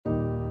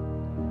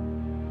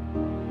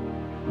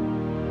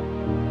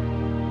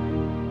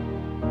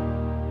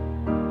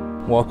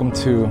Welcome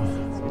to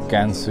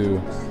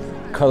Gansu,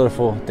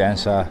 colorful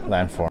Danxia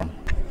Landform.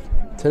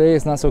 Today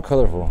is not so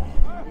colorful,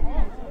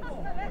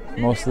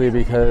 mostly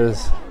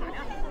because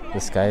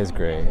the sky is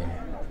gray.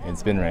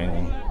 It's been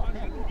raining.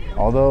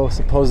 Although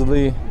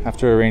supposedly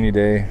after a rainy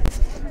day,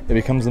 it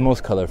becomes the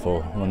most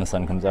colorful when the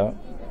sun comes out.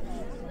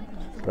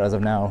 But as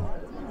of now,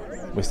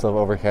 we still have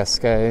overcast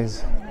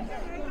skies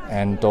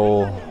and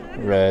dull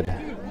red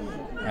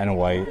and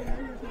white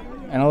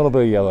and a little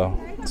bit of yellow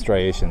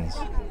striations.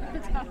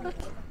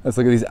 Let's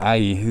look at these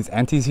ayi, these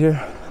aunties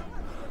here.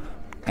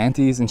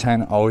 Aunties in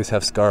China always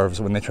have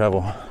scarves when they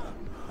travel.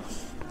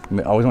 And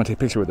they always want to take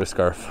a picture with their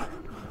scarf.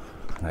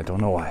 And I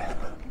don't know why.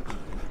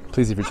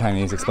 Please, if you're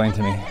Chinese, explain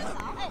to me.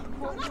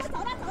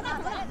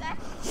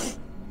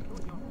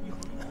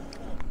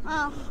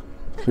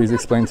 Please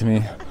explain to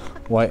me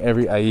why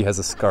every ayi has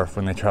a scarf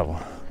when they travel.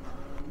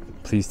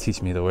 Please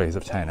teach me the ways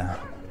of China.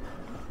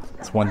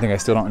 It's one thing I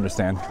still don't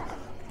understand.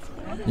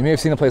 You may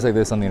have seen a place like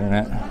this on the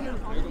internet,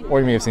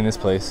 or you may have seen this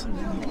place.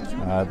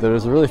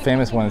 There's a really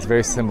famous one that's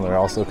very similar,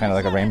 also kind of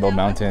like a rainbow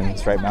mountain,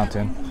 striped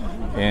mountain,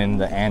 in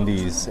the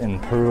Andes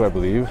in Peru, I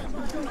believe.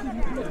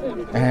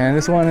 And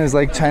this one is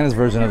like China's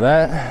version of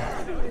that.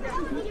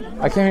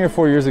 I came here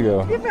 4 years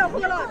ago.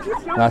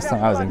 Last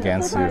time I was in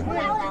Gansu.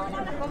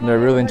 And I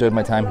really enjoyed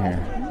my time here.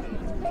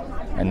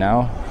 And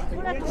now,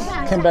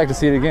 I came back to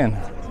see it again.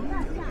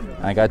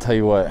 And I gotta tell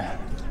you what,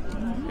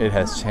 it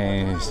has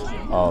changed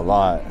a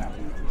lot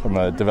from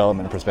a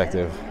development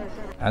perspective.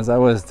 As I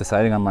was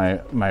deciding on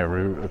my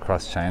route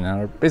across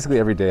China, or basically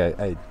every day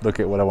I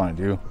look at what I want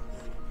to do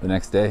the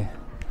next day.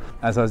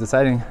 As I was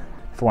deciding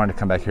if I wanted to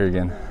come back here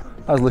again,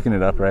 I was looking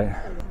it up, right?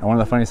 And one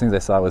of the funniest things I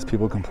saw was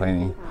people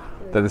complaining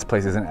that this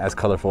place isn't as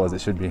colorful as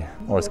it should be,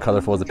 or as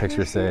colorful as the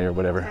pictures say, or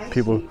whatever.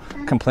 People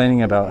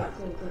complaining about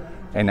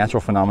a natural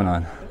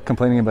phenomenon,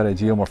 complaining about a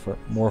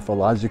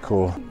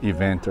geomorphological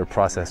event or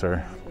process,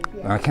 or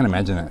I can't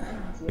imagine it.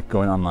 Like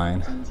going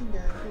online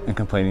and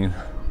complaining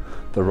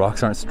the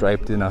rocks aren't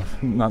striped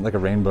enough, not like a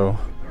rainbow.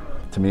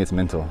 To me, it's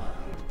mental.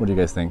 What do you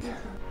guys think?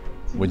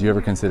 Would you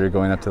ever consider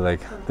going up to like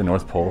the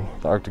North Pole,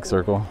 the Arctic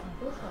Circle,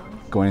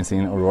 going and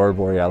seeing Aurora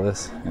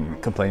Borealis and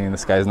complaining the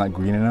sky is not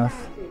green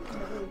enough?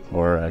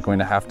 Or going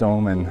to Half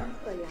Dome and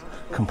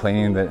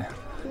complaining that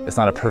it's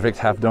not a perfect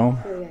half dome?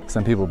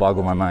 Some people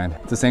boggle my mind.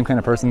 It's the same kind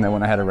of person that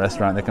when I had a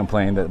restaurant that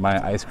complained that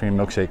my ice cream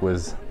milkshake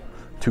was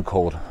too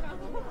cold.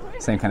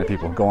 Same kind of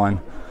people. Go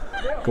on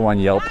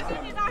Yelp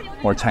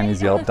or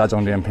Chinese Yelp,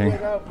 Dazhongdianping,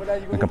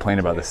 and complain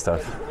about this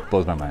stuff.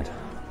 Blows my mind.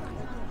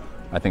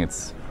 I think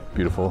it's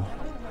beautiful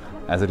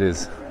as it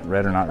is,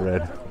 red or not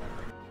red.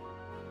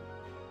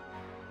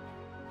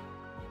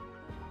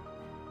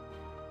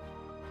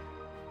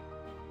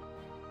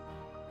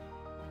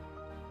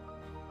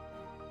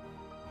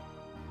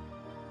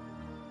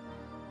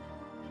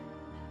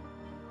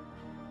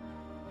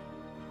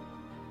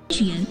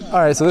 All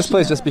right, so this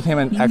place just became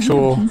an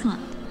actual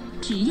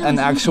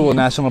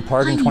national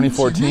park in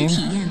 2014.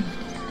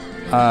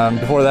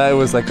 Before that, it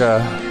was like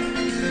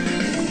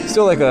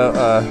still like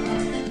a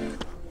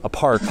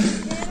park,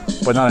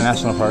 but not a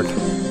national park.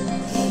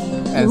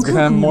 And it's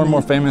become more and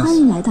more famous.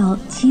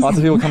 Lots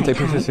of people come take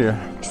pictures here,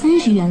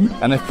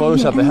 and they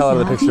Photoshop the hell out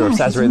of the picture or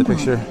saturate the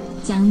picture,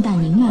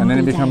 and then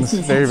it becomes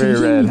very, very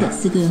red,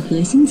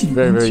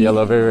 very, very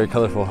yellow, very, very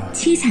colorful. And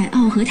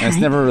it's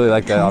never really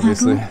like that,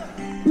 obviously.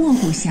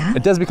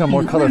 It does become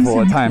more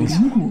colorful at times,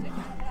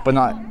 but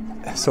not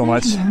so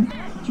much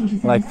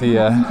like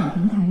the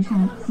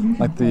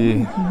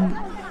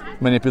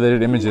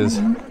manipulated images.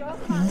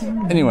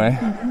 Anyway,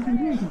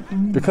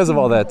 because of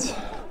all that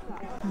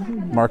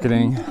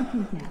marketing,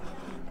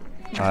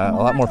 a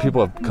lot more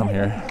people have come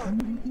here.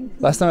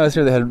 Last time I was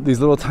here, they had these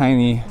little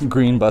tiny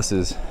green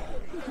buses.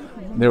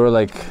 They were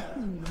like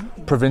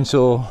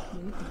provincial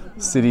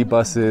city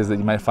buses that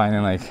you might find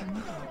in like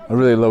a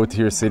really low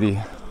tier city.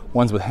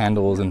 Ones with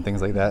handles and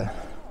things like that.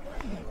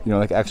 You know,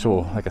 like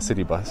a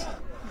city bus.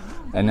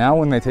 And now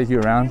when they take you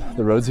around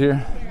the roads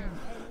here,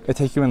 they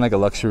take you in like a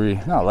luxury,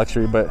 not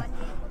luxury, but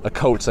a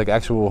coach, like a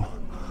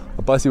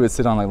bus you would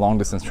sit on like long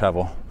distance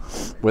travel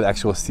with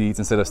actual seats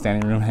instead of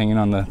standing room hanging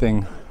on the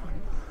thing.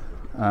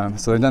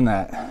 So they've done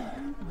that.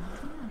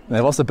 And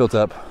they've also built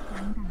up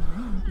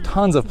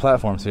tons of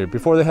platforms here.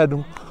 Before they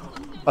had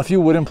a few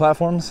wooden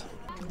platforms,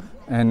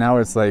 and now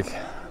it's like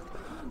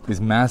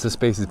these massive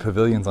spaces,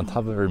 pavilions on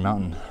top of every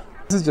mountain.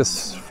 This is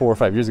just 4 or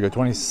 5 years ago,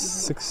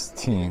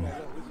 2016.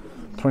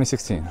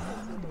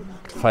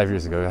 5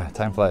 years ago, yeah,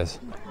 time flies.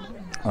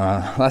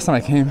 Last time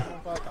I came,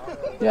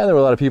 yeah, there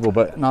were a lot of people,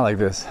 but not like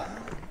this.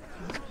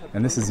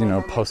 And this is, you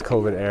know,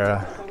 post-COVID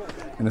era,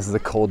 and this is a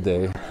cold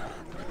day.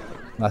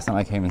 Last time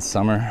I came in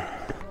summer,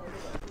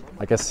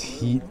 I guess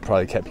heat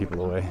probably kept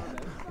people away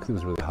because it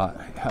was really hot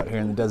out here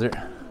in the desert.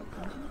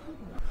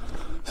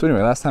 So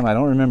anyway, last time I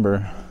don't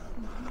remember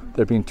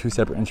there being 2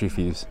 separate entry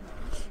fees.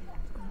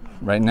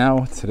 Right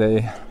now,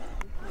 today,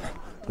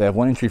 they have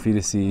 1 entry fee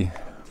to see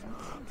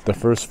the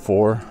first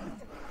 4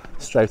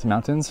 striped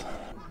mountains,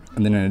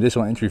 and then an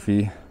additional entry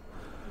fee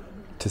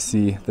to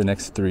see the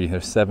next 3.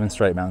 There's 7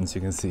 striped mountains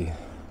you can see.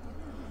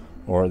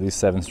 or these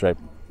 7-stripe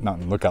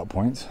mountain lookout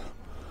points.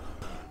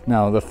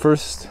 Now the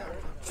first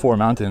 4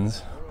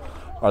 mountains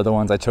are the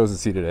ones I chose to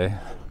see today,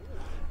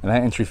 and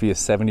that entry fee is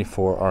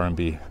 74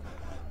 RMB.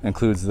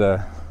 Includes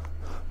the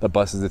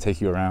buses that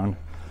take you around,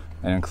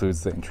 and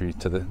includes the entry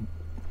to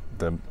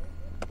the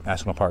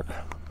national park.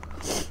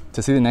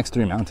 To see the next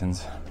 3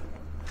 mountains,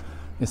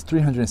 it's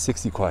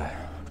 360 kwai.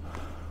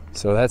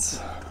 So that's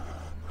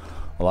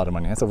a lot of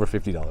money. That's over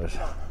 $50.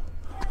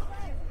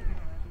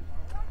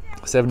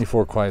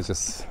 74 kwai is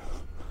just,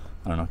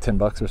 I don't know, 10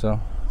 bucks or so,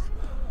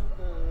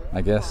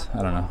 I guess.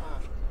 I don't know.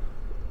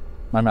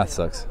 My math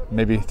sucks.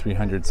 Maybe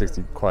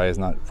 360 kwai is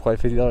not quite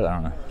 $50. I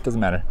don't know. It doesn't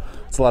matter.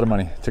 It's a lot of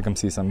money to come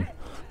see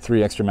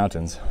 3 extra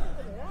mountains.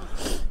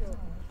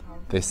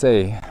 They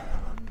say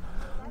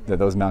that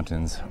those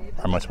mountains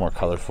are much more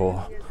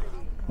colorful,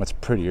 much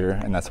prettier,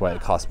 and that's why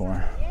it costs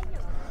more.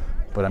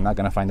 But I'm not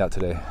gonna find out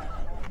today.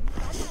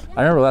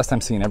 I remember last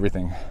time seeing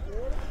everything,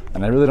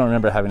 and I really don't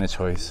remember having a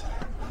choice,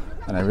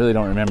 and I really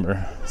don't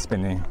remember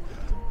spending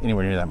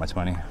anywhere near that much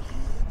money.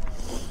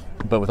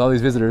 But with all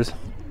these visitors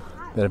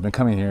that have been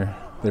coming here,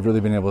 they've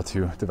really been able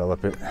to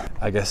develop it,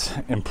 I guess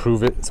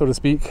improve it, so to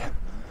speak,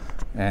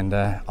 and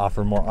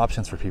offer more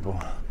options for people.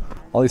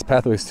 All these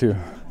pathways too.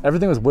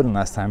 Everything was wooden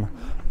last time.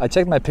 I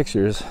checked my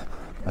pictures.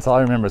 That's all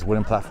I remember is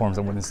wooden platforms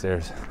and wooden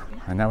stairs.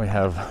 And now we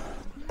have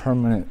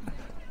permanent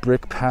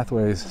brick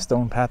pathways,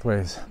 stone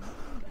pathways,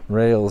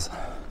 rails.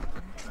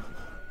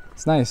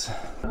 It's nice.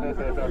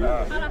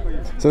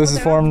 So this is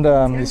formed,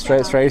 these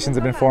striations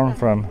have been formed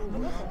from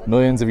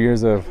millions of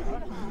years of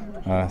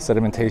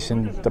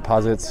sedimentation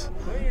deposits,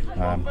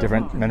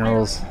 different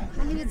minerals,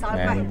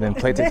 and then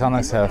plate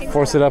tectonics have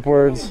forced it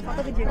upwards,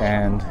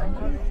 and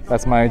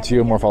that's my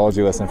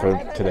geomorphology lesson for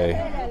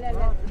today.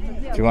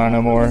 If you want to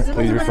know more,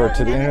 please refer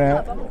to the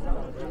internet,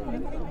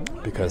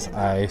 because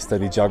I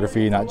studied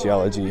geography, not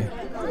geology,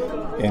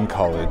 in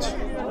college.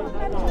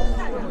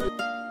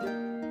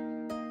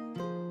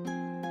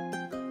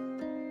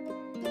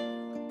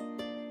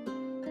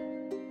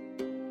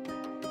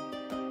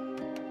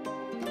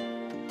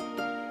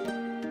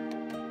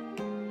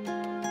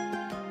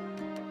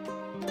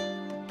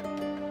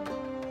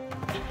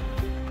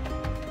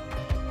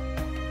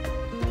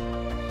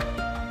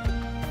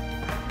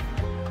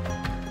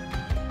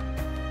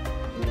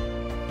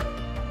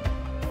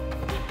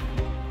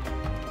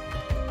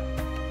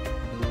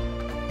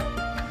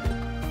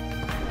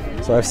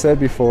 So I've said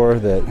before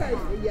that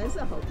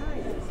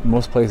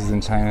most places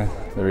in China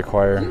that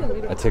require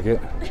a ticket,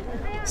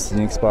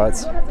 scenic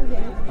spots,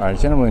 are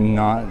generally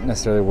not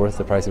necessarily worth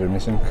the price of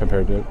admission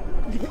compared to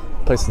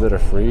places that are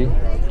free.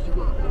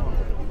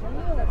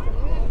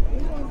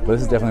 But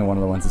this is definitely one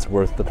of the ones that's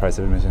worth the price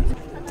of admission.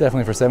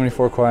 Definitely for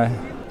 74 kwai,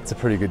 it's a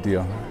pretty good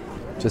deal.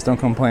 Just don't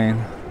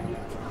complain.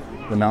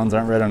 The mountains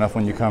aren't red enough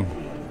when you come,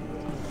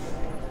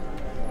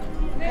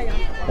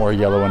 or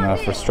yellow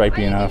enough, or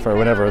stripy enough, or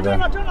whatever the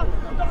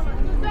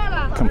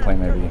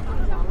complaint may be.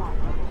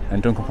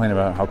 And don't complain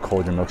about how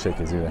cold your milkshake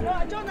is either.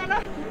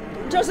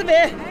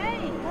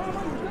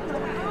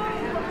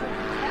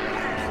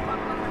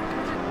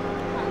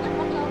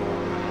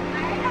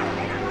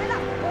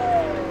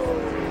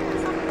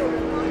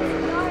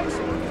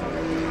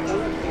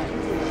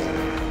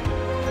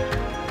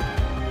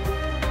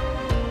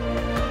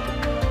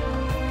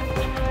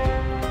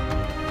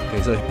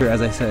 Okay, so here,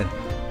 as I said,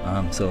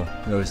 so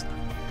there was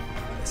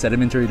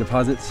sedimentary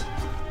deposits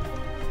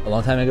a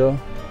long time ago,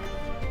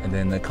 and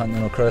then the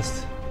continental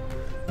crust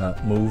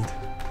moved,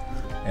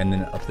 and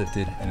then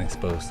uplifted and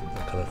exposed the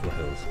colorful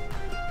hills.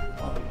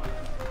 Wow.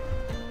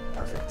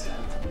 Perfect.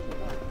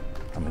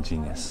 I'm a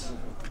genius.